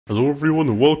Hello everyone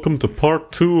and welcome to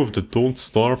part 2 of the Don't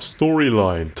Starve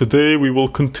storyline. Today we will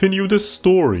continue this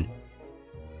story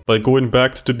by going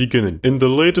back to the beginning. In the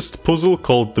latest puzzle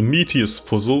called the Meteus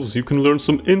puzzles, you can learn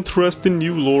some interesting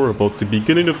new lore about the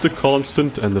beginning of the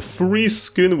constant and the free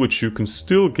skin which you can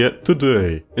still get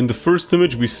today. In the first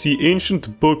image we see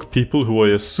ancient bug people who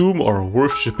I assume are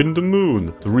worshipping the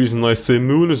moon. The reason I say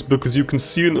moon is because you can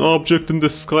see an object in the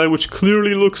sky which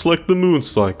clearly looks like the moon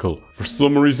cycle. For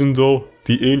some reason though,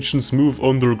 the ancients move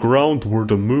underground where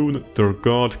the moon, their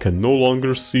god, can no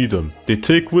longer see them. They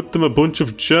take with them a bunch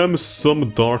of gems,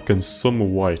 some dark and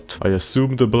some white. I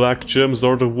assume the black gems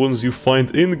are the ones you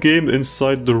find in-game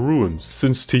inside the ruins,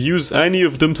 since to use any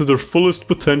of them to their fullest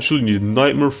potential you need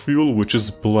nightmare fuel, which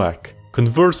is black.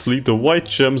 Conversely, the white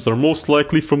gems are most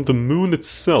likely from the moon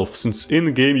itself, since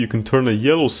in-game you can turn a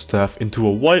yellow staff into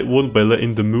a white one by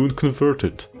letting the moon convert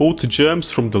it. Both gems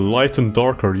from the light and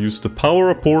dark are used to power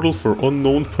a portal for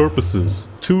unknown purposes.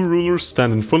 Two rulers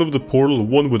stand in front of the portal,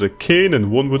 one with a cane and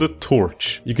one with a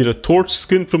torch. You get a torch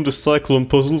skin from the Cyclone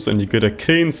puzzles and you get a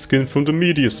cane skin from the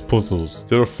Meteus puzzles.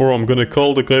 Therefore I'm gonna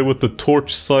call the guy with the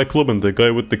torch Cyclone and the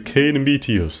guy with the cane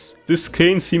Meteus. This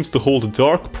cane seems to hold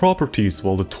dark properties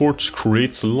while the torch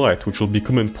creates light, which will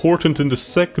become important in the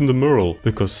second Merle,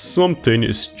 because something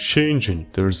is changing.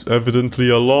 There's evidently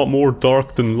a lot more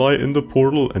dark than light in the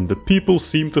portal, and the people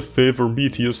seem to favor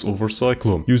Meteus over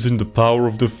Cyclone. Using the power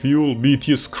of the fuel,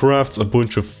 Meteus crafts a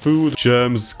bunch of food,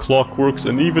 gems, clockworks,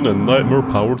 and even a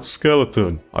nightmare-powered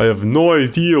skeleton. I have no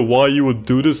idea why you would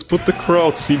do this, but the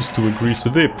crowd seems to agree,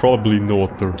 so they probably know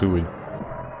what they're doing.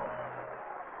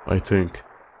 I think.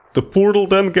 The portal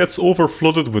then gets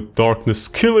overflooded with darkness,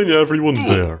 killing everyone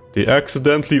there. They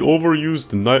accidentally overused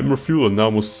the nightmare fuel and now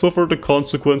must suffer the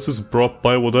consequences brought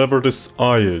by whatever this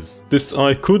eye is. This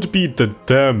eye could be the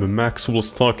dam Maxwell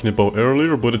was talking about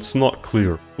earlier, but it's not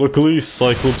clear. Luckily,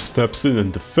 Cyclops steps in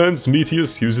and defends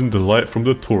Meteus using the light from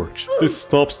the torch. This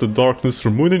stops the darkness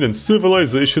from winning and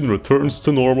civilization returns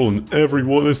to normal and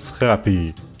everyone is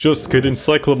happy. Just kidding,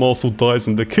 Cyclops also dies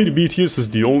and the kid Meteus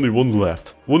is the only one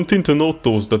left. One thing to note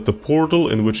though is that the portal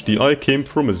in which the eye came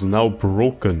from is now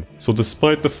broken. So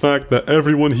despite the fact that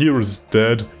everyone here is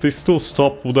dead, they still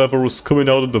stopped whatever was coming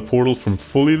out of the portal from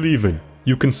fully leaving.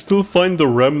 You can still find the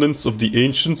remnants of the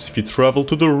ancients if you travel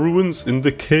to the ruins in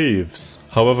the caves.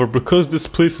 However, because this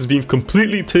place is being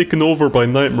completely taken over by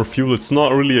nightmare fuel, it's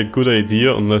not really a good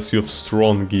idea unless you have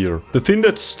strong gear. The thing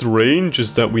that's strange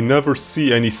is that we never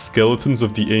see any skeletons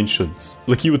of the ancients.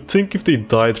 Like, you would think if they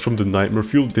died from the nightmare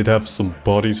fuel, they'd have some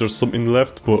bodies or something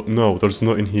left, but no, there's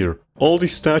nothing here. All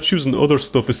these statues and other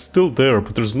stuff is still there,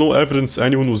 but there's no evidence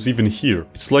anyone was even here.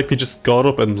 It's like they just got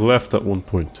up and left at one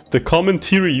point. The common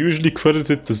theory usually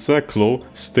credited to Zeklo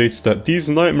states that these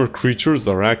nightmare creatures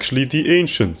are actually the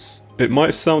ancients. It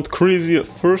might sound crazy at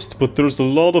first, but there's a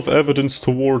lot of evidence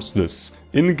towards this.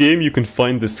 In-game you can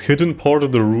find this hidden part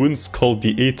of the ruins called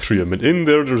the Atrium, and in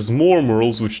there's more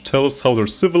murals which tell us how their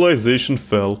civilization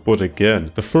fell, but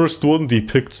again, the first one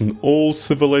depicts an old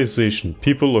civilization.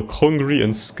 People look hungry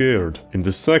and scared. In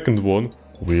the second one,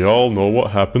 we all know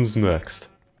what happens next.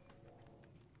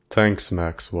 Thanks,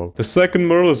 Maxwell. The second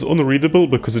Merle is unreadable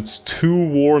because it's too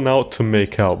worn out to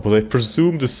make out, but I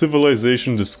presume the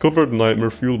civilization discovered nightmare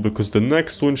fuel because the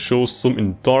next one shows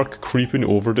something dark creeping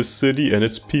over the city and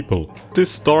its people.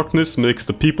 This darkness makes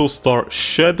the people start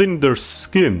shedding their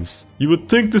skins. You would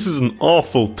think this is an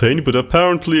awful thing, but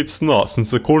apparently it's not,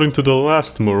 since according to the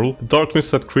last Merle, the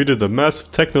darkness had created a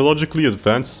massive technologically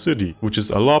advanced city, which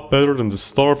is a lot better than the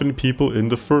starving people in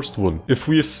the first one. If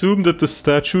we assume that the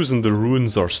statues in the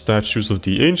ruins are statues of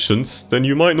the ancients, then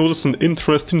you might notice an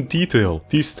interesting detail.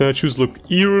 These statues look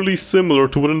eerily similar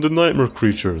to one of the nightmare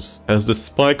creatures, as the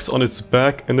spikes on its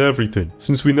back and everything.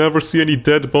 Since we never see any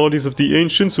dead bodies of the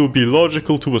ancients, it would be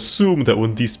logical to assume that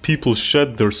when these people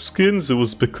shed their skins, it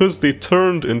was because they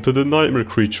turned into the nightmare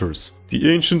creatures. The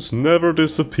ancients never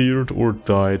disappeared or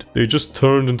died, they just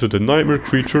turned into the nightmare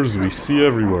creatures we see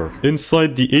everywhere.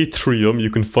 Inside the Atrium you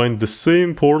can find the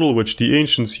same portal which the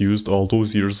ancients used all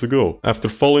those years ago. After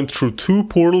falling through two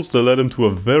portals that led him to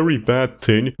a very bad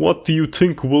thing, what do you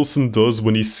think Wilson does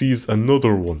when he sees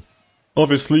another one?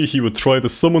 Obviously, he would try to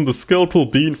summon the skeletal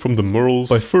being from the Merles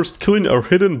by first killing our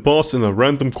hidden boss in a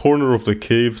random corner of the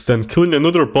caves, then killing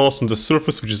another boss on the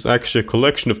surface which is actually a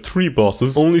collection of 3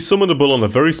 bosses, only summonable on a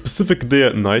very specific day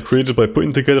at night, created by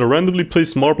putting together randomly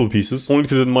placed marble pieces, only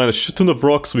to then mine a shit ton of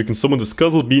rocks so we can summon the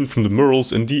skeletal being from the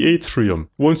Merles in the Atrium.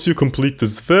 Once you complete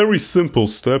this very simple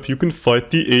step, you can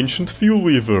fight the Ancient Fuel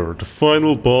Weaver, the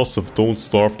final boss of Don't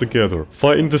Starve Together.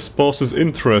 Fighting this boss is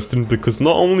interesting because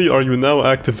not only are you now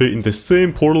activating this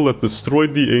same portal that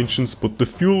destroyed the ancients, but the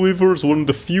Fuel Weaver is one of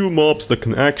the few mobs that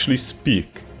can actually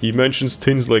speak. He mentions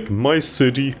things like my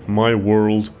city, my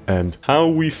world, and how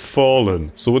we've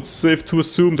fallen. So it's safe to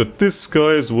assume that this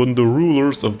guy is one of the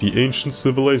rulers of the ancient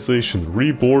civilization,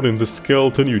 reborn in the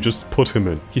skeleton you just put him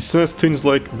in. He says things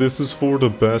like, "This is for the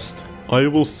best, I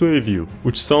will save you,"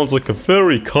 which sounds like a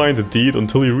very kind deed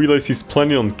until you realize he's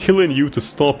planning on killing you to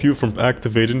stop you from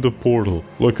activating the portal.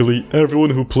 Luckily,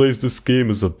 everyone who plays this game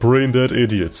is a brain-dead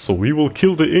idiot, so we will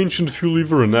kill the ancient Fuel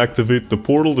Weaver and activate the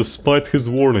portal despite his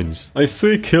warnings. I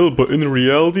say kill, but in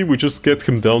reality we just get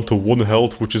him down to 1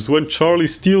 health, which is when Charlie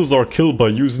steals our kill by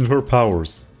using her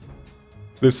powers.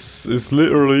 This is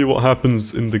literally what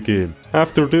happens in the game.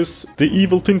 After this, the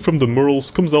evil thing from the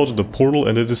Merles comes out of the portal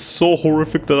and it is so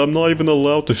horrific that I'm not even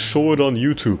allowed to show it on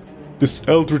YouTube. This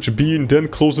eldritch being then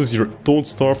closes your Don't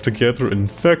Starve together and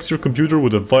infects your computer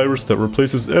with a virus that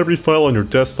replaces every file on your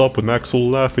desktop with Maxwell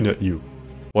laughing at you.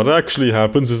 What actually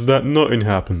happens is that nothing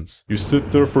happens. You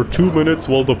sit there for 2 minutes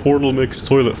while the portal makes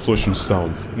toilet flushing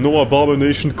sounds. No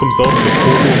abomination comes out of the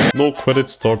portal, no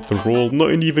credits start to roll,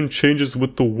 nothing even changes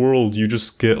with the world, you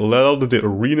just get let out of the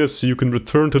arena so you can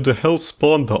return to the hell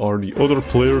spawn that are the other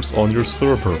players on your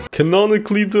server.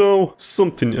 Canonically though,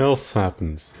 something else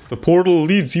happens. The portal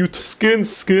leads you to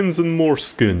skins and more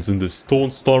skins in this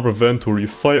Don't Starve event where you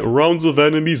fight rounds of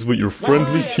enemies with your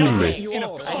friendly teammates.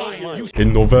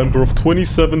 In November of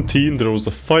 2017, there was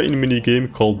a fighting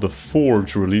minigame called The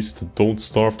Forge released to Don't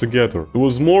Starve Together. It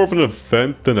was more of an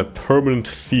event than a permanent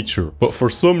feature, but for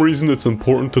some reason it's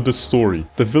important to the story.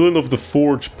 The villain of The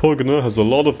Forge, Pugna, has a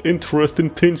lot of interesting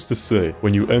things to say.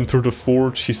 When you enter the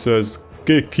Forge, he says,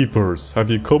 "Gatekeepers, have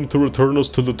you come to return us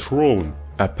to the throne?"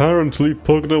 Apparently,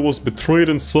 Pugna was betrayed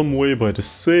in some way by the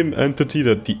same entity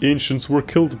that the ancients were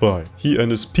killed by. He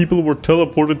and his people were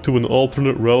teleported to an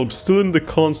alternate realm still in the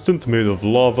constant made of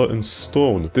lava and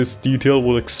stone. This detail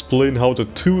will explain how the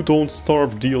 2 Don't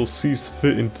Starve DLCs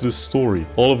fit into the story.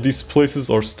 All of these places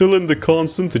are still in the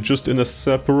constant, just in a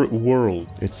separate world.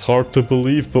 It's hard to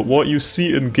believe, but what you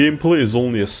see in gameplay is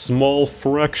only a small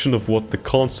fraction of what the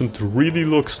constant really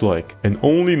looks like, and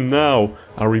only now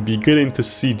are we beginning to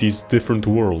see these different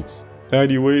worlds.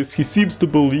 Anyways, he seems to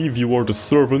believe you are the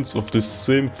servants of this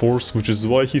same force, which is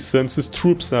why he sends his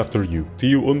troops after you. Do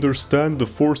you understand? The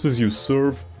forces you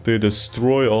serve, they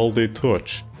destroy all they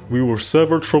touch. We were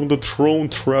severed from the throne,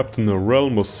 trapped in a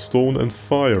realm of stone and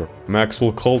fire.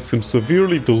 Maxwell calls him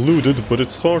severely deluded, but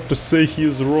it's hard to say he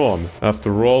is wrong.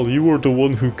 After all, you were the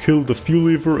one who killed the Fuel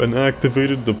Weaver and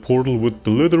activated the portal with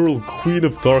the literal Queen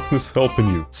of Darkness helping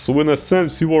you. So in a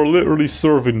sense, you are literally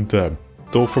serving them.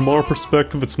 Though from our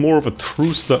perspective it's more of a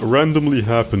truce that randomly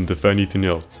happened if anything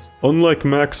else. Unlike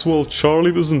Maxwell,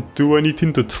 Charlie doesn't do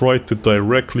anything to try to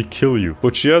directly kill you,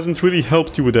 but she hasn't really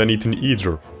helped you with anything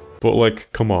either. But like,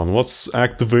 come on, what's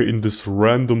activating this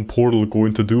random portal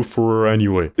going to do for her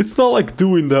anyway? It's not like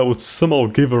doing that would somehow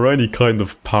give her any kind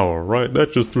of power, right?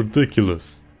 That's just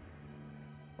ridiculous.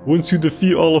 Once you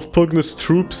defeat all of Pugna's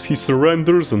troops, he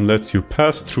surrenders and lets you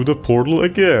pass through the portal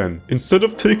again. Instead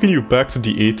of taking you back to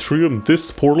the atrium, this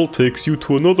portal takes you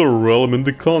to another realm in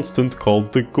the constant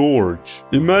called the Gorge.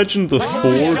 Imagine the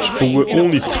Forge, but with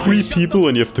only 3 people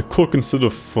and you have to cook instead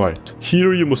of fight.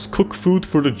 Here you must cook food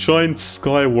for the giant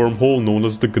sky wormhole known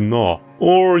as the Gnaw,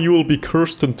 or you will be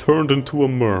cursed and turned into a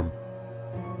merm.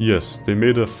 Yes, they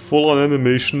made a full-on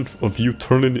animation of you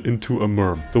turning into a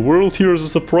merm. The world here has a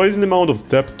surprising amount of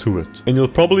depth to it, and you'll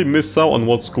probably miss out on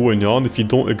what's going on if you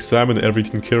don't examine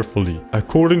everything carefully.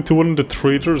 According to one of the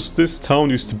traders, this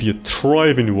town used to be a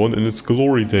thriving one in its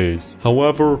glory days.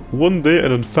 However, one day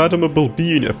an unfathomable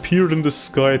being appeared in the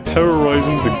sky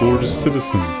terrorizing the Gorge's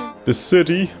citizens. The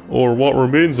city, or what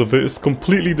remains of it, is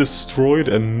completely destroyed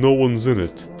and no one's in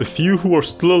it. The few who are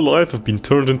still alive have been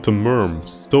turned into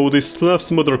merms, though they still have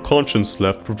some of their conscience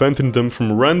left, preventing them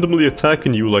from randomly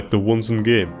attacking you like the ones in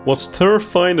game. What's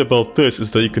terrifying about this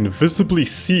is that you can visibly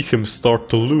see him start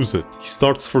to lose it. He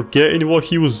starts forgetting what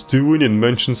he was doing and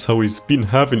mentions how he's been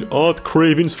having odd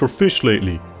cravings for fish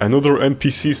lately. Another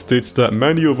NPC states that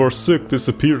many of our sick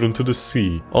disappeared into the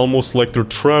sea, almost like they're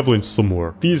traveling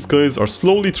somewhere. These guys are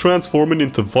slowly transforming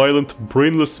into violent,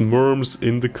 brainless merms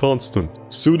in the constant.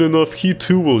 Soon enough, he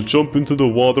too will jump into the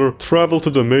water, travel to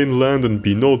the mainland and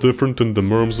be no different than the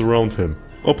merms around him.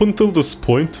 Up until this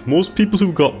point, most people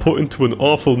who got put into an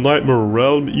awful nightmare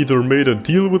realm either made a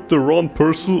deal with the wrong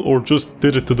person or just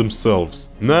did it to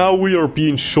themselves. Now we are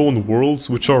being shown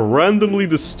worlds which are randomly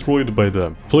destroyed by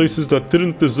them. Places that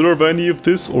didn't deserve any of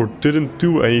this or didn't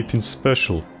do anything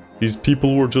special. These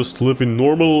people were just living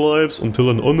normal lives until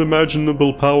an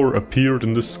unimaginable power appeared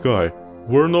in the sky.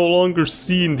 We're no longer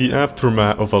seeing the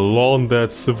aftermath of a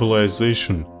long-dead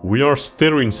civilization. We are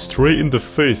staring straight in the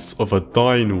face of a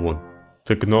dying one.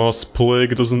 The Gnaw's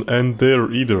plague doesn't end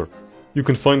there either. You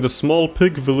can find a small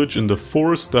pig village in the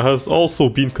forest that has also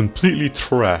been completely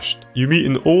trashed. You meet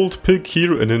an old pig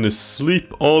here, and in his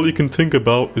sleep all you can think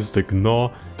about is the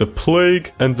Gnaw, the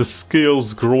plague, and the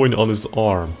scales growing on his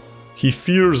arm. He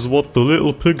fears what the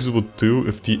little pigs would do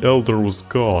if the elder was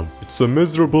gone. It's a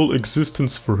miserable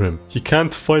existence for him. He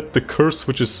can't fight the curse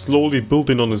which is slowly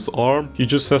building on his arm. He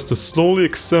just has to slowly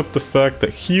accept the fact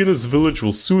that he and his village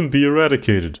will soon be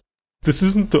eradicated. This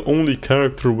isn't the only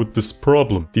character with this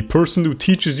problem. The person who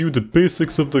teaches you the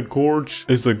basics of the Gorge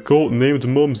is a goat named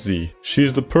Mumsy. She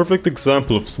is the perfect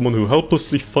example of someone who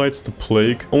helplessly fights the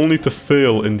plague, only to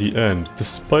fail in the end.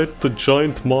 Despite the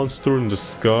giant monster in the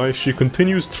sky, she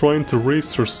continues trying to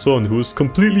raise her son, who is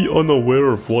completely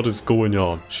unaware of what is going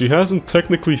on. She hasn't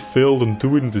technically failed in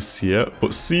doing this yet,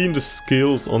 but seeing the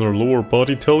scales on her lower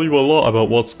body tell you a lot about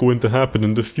what's going to happen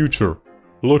in the future.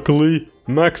 Luckily,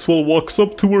 Maxwell walks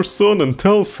up to her son and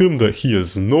tells him that he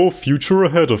has no future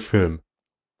ahead of him.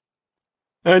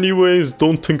 Anyways,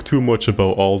 don't think too much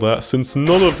about all that, since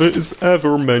none of it is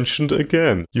ever mentioned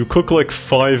again. You cook like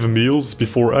 5 meals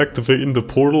before activating the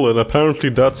portal, and apparently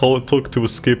that's all it took to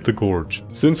escape the Gorge.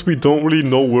 Since we don't really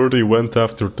know where they went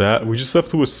after that, we just have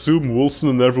to assume Wilson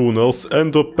and everyone else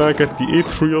end up back at the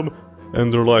atrium,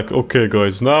 and they're like, okay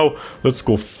guys, now let's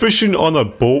go fishing on a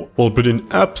boat while bringing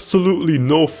absolutely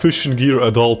no fishing gear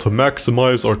at all to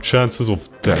maximize our chances of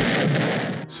death.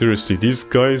 Seriously, these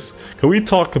guys, can we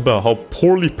talk about how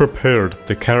poorly prepared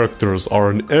the characters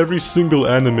are in every single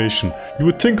animation? You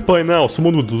would think by now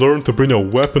someone would learn to bring a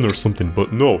weapon or something,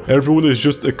 but no. Everyone is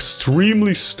just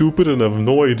extremely stupid and have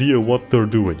no idea what they're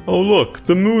doing. Oh look,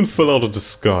 the moon fell out of the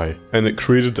sky, and it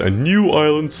created a new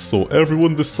island, so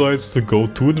everyone decides to go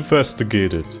to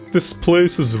investigate it. This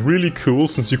place is really cool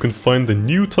since you can find a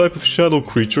new type of shadow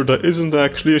creature that isn't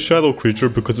actually a shadow creature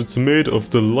because it's made of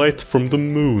the light from the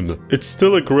moon. It's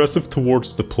still aggressive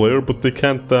towards the player, but they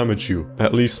can't damage you.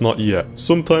 At least not yet.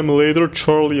 Sometime later,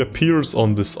 Charlie appears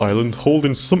on this island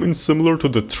holding something similar to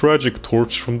the tragic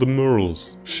torch from the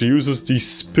Merles. She uses these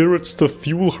spirits to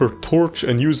fuel her torch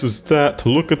and uses that to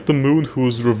look at the moon, who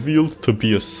is revealed to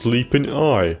be a sleeping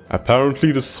eye.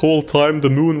 Apparently this whole time the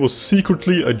moon was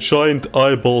secretly a giant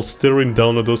eyeball staring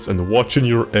down at us and watching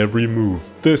your every move.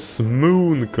 This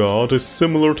moon god is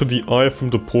similar to the eye from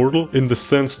the portal in the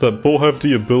sense that both have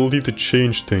the ability to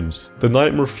change things. The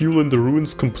nightmare fuel in the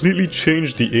ruins completely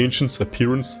changed the ancient's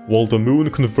appearance, while the moon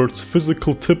converts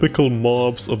physical typical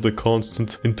mobs of the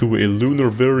constant into a lunar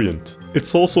variant.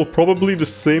 It's also probably the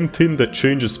same thing that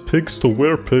changes pigs to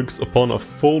were-pigs upon a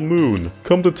full moon.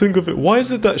 Come to think of it, why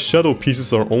is it that shadow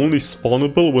pieces are only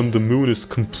spawnable when the moon is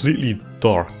completely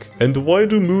dark? And why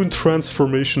do moon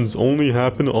transformations only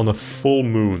happen on a full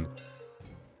moon?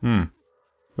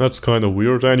 That's kinda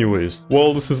weird. Anyways,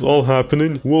 while this is all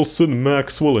happening, Wilson,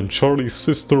 Maxwell, and Charlie's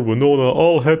sister Winona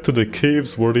all head to the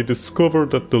caves, where they discover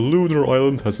that the lunar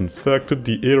island has infected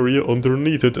the area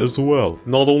underneath it as well.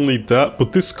 Not only that,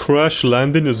 but this crash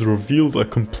landing has revealed a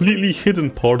completely hidden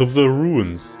part of the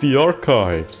ruins, the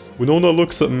archives. Winona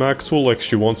looks at Maxwell like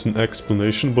she wants an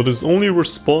explanation, but his only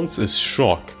response is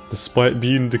shock. Despite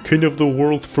being the king of the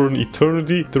world for an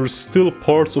eternity, there are still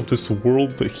parts of this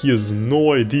world that he has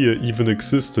no idea even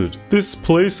existed. This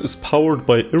place is powered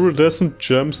by iridescent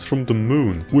gems from the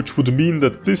moon, which would mean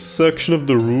that this section of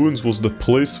the ruins was the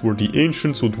place where the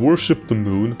ancients would worship the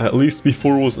moon, at least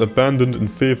before it was abandoned in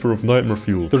favor of nightmare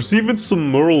fuel. There's even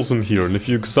some merles in here, and if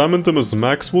you examine them as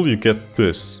Maxwell, you get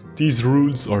this. These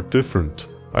runes are different.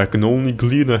 I can only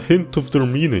glean a hint of their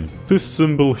meaning. This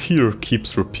symbol here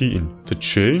keeps repeating. To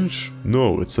change?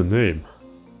 No, it's a name.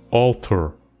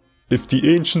 Altar. If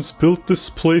the ancients built this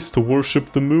place to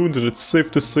worship the moon, then it's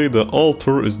safe to say that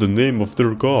Altar is the name of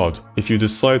their god. If you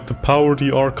decide to power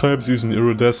the archives using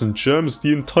iridescent gems,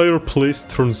 the entire place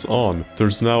turns on.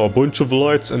 There's now a bunch of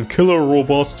lights and killer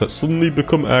robots that suddenly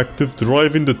become active,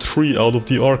 driving the tree out of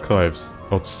the archives.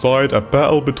 Outside, a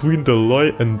battle between the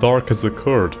light and dark has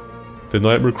occurred. The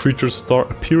nightmare creatures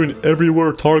start appearing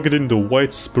everywhere, targeting the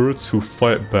white spirits who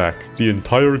fight back. The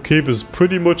entire cave is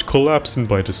pretty much collapsing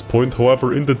by this point.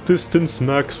 However, in the distance,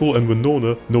 Maxwell and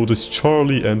Winona notice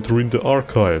Charlie entering the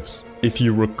archives. If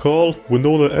you recall,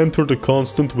 Winona entered the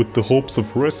Constant with the hopes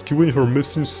of rescuing her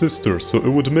missing sister, so it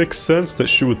would make sense that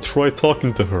she would try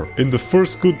talking to her. In the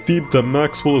first good deed that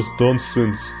Maxwell has done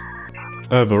since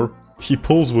ever, He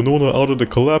pulls Winona out of the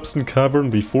collapsing cavern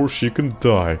before she can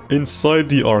die. Inside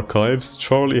the archives,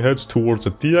 Charlie heads towards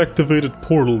a deactivated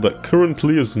portal that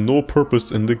currently has no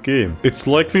purpose in the game. It's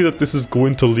likely that this is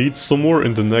going to lead somewhere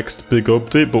in the next big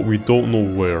update, but we don't know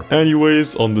where.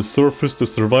 Anyways, on the surface, the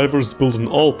survivors build an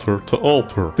altar to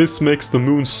altar. This makes the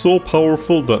moon so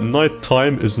powerful that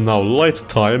nighttime is now light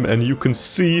time and you can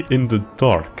see in the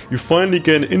dark. You finally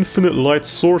get an infinite light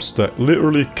source that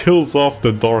literally kills off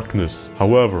the darkness.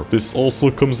 However, this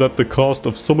also comes at the cost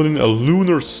of summoning a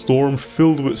lunar storm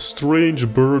filled with strange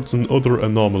birds and other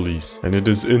anomalies. And it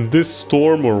is in this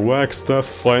storm where Wagstaff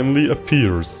finally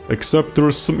appears. Except there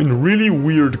is something really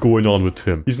weird going on with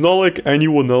him. He's not like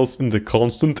anyone else in the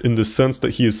Constant in the sense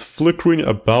that he is flickering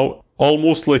about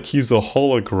almost like he's a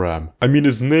hologram. I mean,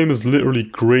 his name is literally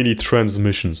Grainy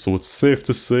Transmission, so it's safe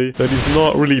to say that he's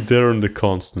not really there in the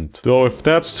Constant. Though if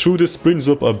that's true, this brings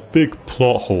up a big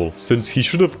plot hole, since he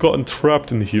should have gotten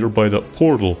trapped in here by that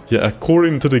portal. Yet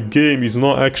according to the game, he's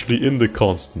not actually in the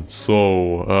Constant,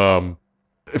 so,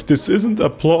 if this isn't a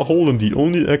plot hole, then the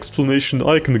only explanation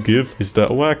I can give is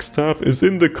that Wagstaff is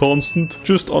in the Constant,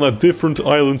 just on a different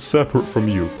island separate from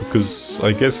you, because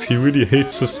I guess he really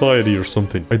hates society or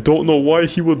something. I don't know why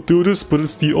he would do this, but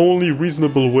it's the only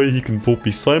reasonable way he can both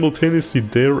be simultaneously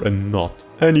there and not.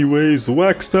 Anyways,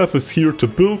 Wagstaff is here to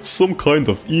build some kind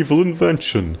of evil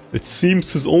invention. It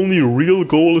seems his only real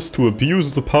goal is to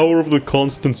abuse the power of the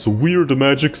Constant's weird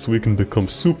magic so he can become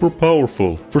super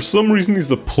powerful. For some reason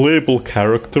he's a playable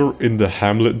character in the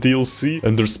Hamlet DLC,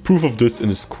 and there's proof of this in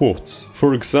his quotes.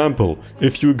 For example,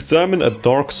 if you examine a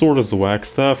dark sword as a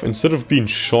Wagstaff, instead of being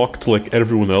shocked like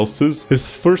everyone else is, his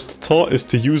first thought is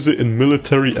to use it in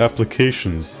military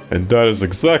applications. And that is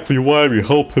exactly why we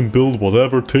help him build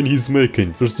whatever tin he's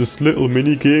making. There's this little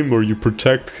mini game where you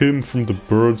protect him from the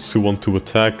birds who want to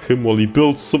attack him while he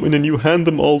builds something, and you hand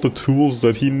him all the tools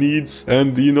that he needs.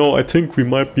 And you know, I think we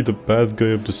might be the bad guy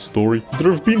of the story.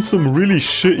 There have been some really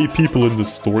shitty people in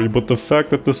this story, but the fact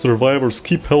that the survivors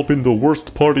keep helping the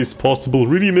worst parties possible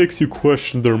really makes you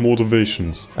question their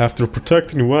motivations. After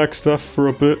protecting Wagstaff for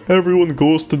a bit, everyone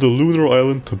goes to the lunar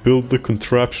island to build the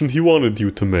contraption he wanted you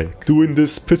to make. Doing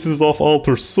this pisses off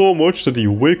Alter so much that he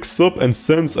wakes up and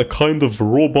sends a kind of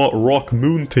robot rock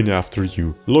moon thing after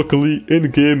you. Luckily,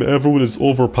 in-game everyone is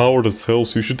overpowered as hell,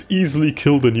 so you should easily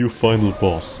kill the new final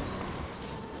boss.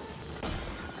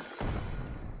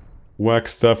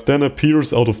 Wagstaff then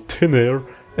appears out of thin air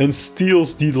and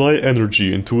steals the light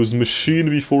energy into his machine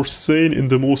before saying in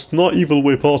the most not evil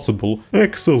way possible,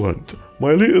 "Excellent!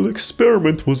 My little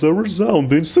experiment was a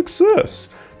resounding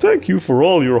success! Thank you for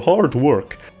all your hard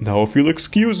work. Now if you'll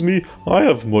excuse me, I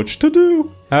have much to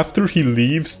do." After he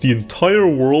leaves, the entire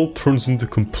world turns into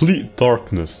complete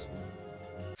darkness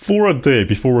for a day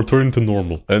before returning to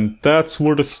normal. And that's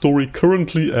where the story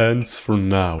currently ends for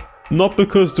now. Not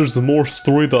because there's more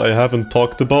story that I haven't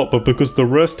talked about, but because the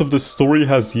rest of the story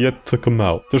has yet to come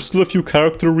out. There's still a few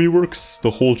character reworks,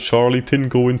 the whole Charlie thing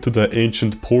going to the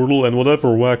ancient portal, and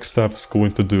whatever Wagstaff's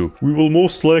going to do. We will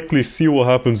most likely see what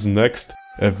happens next,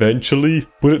 eventually,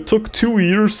 but it took 2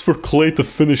 years for Clay to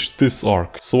finish this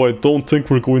arc, so I don't think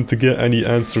we're going to get any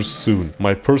answers soon.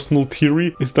 My personal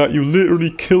theory is that you literally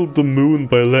killed the moon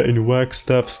by letting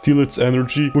Wagstaff steal its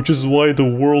energy, which is why the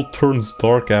world turns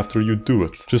dark after you do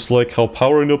it. Just like how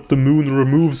powering up the moon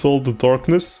removes all the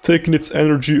darkness, taking its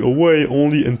energy away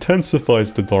only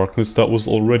intensifies the darkness that was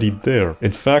already there.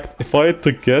 In fact, if I had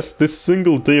to guess, this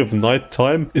single day of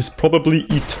nighttime is probably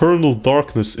eternal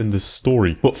darkness in this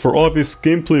story, but for obvious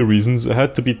gameplay reasons it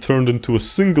had to be turned into a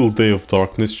single day of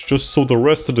darkness just so the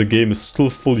rest of the game is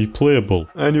still fully playable.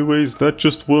 Anyways, that's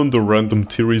just one of the random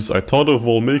theories I thought of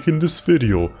while making this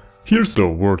video. Here's the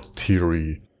word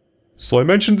theory. So I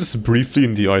mentioned this briefly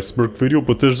in the iceberg video,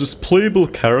 but there's this playable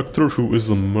character who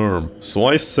is a merm. So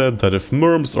I said that if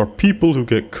merms are people who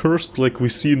get cursed like we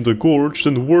see in the Gorge,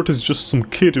 then Wirt is just some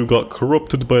kid who got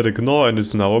corrupted by the Gnaw and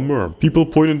is now a merm. People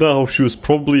pointed out how she was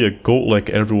probably a goat like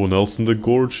everyone else in the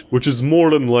Gorge, which is more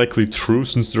than likely true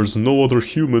since there's no other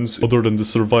humans other than the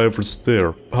survivors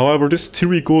there. However, this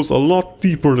theory goes a lot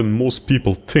deeper than most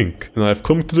people think, and I've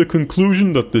come to the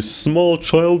conclusion that this small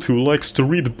child who likes to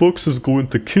read books is going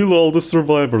to kill all the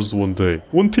survivors one day.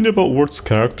 One thing about Wirt's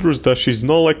character is that she's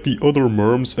not like the other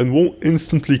merms and won't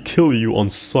instantly kill you on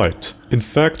sight. In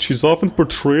fact, she's often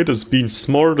portrayed as being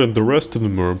smarter than the rest of the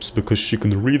merms because she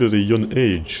can read at a young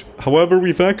age. However,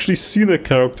 we've actually seen a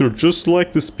character just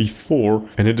like this before,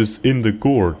 and it is in the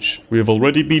Gorge. We have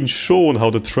already been shown how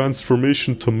the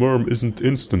transformation to merm isn't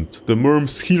instant. The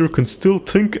merms here can still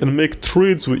think and make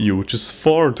trades with you, which is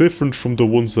far different from the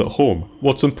ones at home.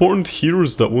 What's important here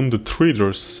is that one of the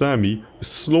traders, Sammy, is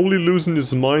slowly losing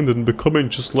his mind and becoming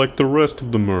just like the rest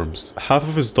of the merms. Half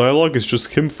of his dialogue is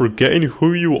just him forgetting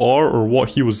who you are or what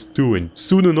he was doing.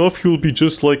 Soon enough, he'll be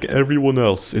just like everyone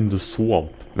else in the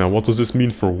swamp. Now, what does this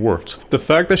mean for Wirt? The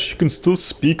fact that she can still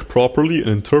speak properly and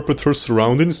interpret her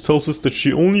surroundings tells us that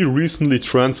she only recently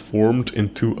transformed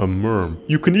into a merm.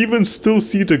 You can even still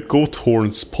see the goat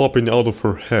horns popping out of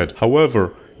her head.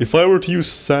 However, if I were to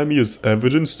use Sammy as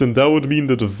evidence, then that would mean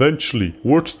that eventually,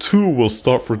 Wirt too will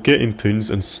start forgetting things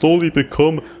and slowly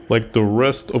become like the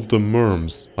rest of the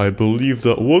merms. I believe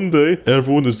that one day,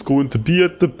 everyone is going to be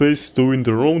at the base doing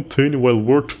their own thing while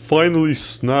Wirt finally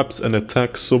snaps and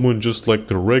attacks someone just like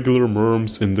the regular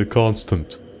merms in the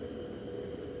Constant.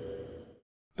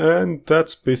 And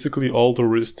that's basically all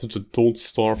there is to the Don't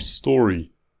Starve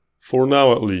story. For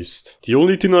now at least. The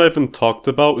only thing I haven't talked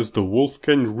about is the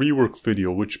Wolfgang rework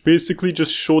video, which basically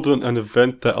just showed an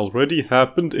event that already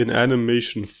happened in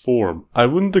animation form. I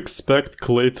wouldn't expect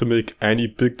Clay to make any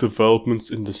big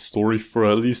developments in the story for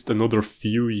at least another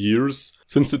few years,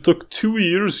 since it took 2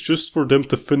 years just for them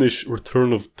to finish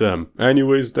Return of Them.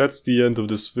 Anyways, that's the end of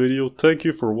this video. Thank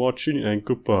you for watching and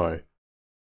goodbye.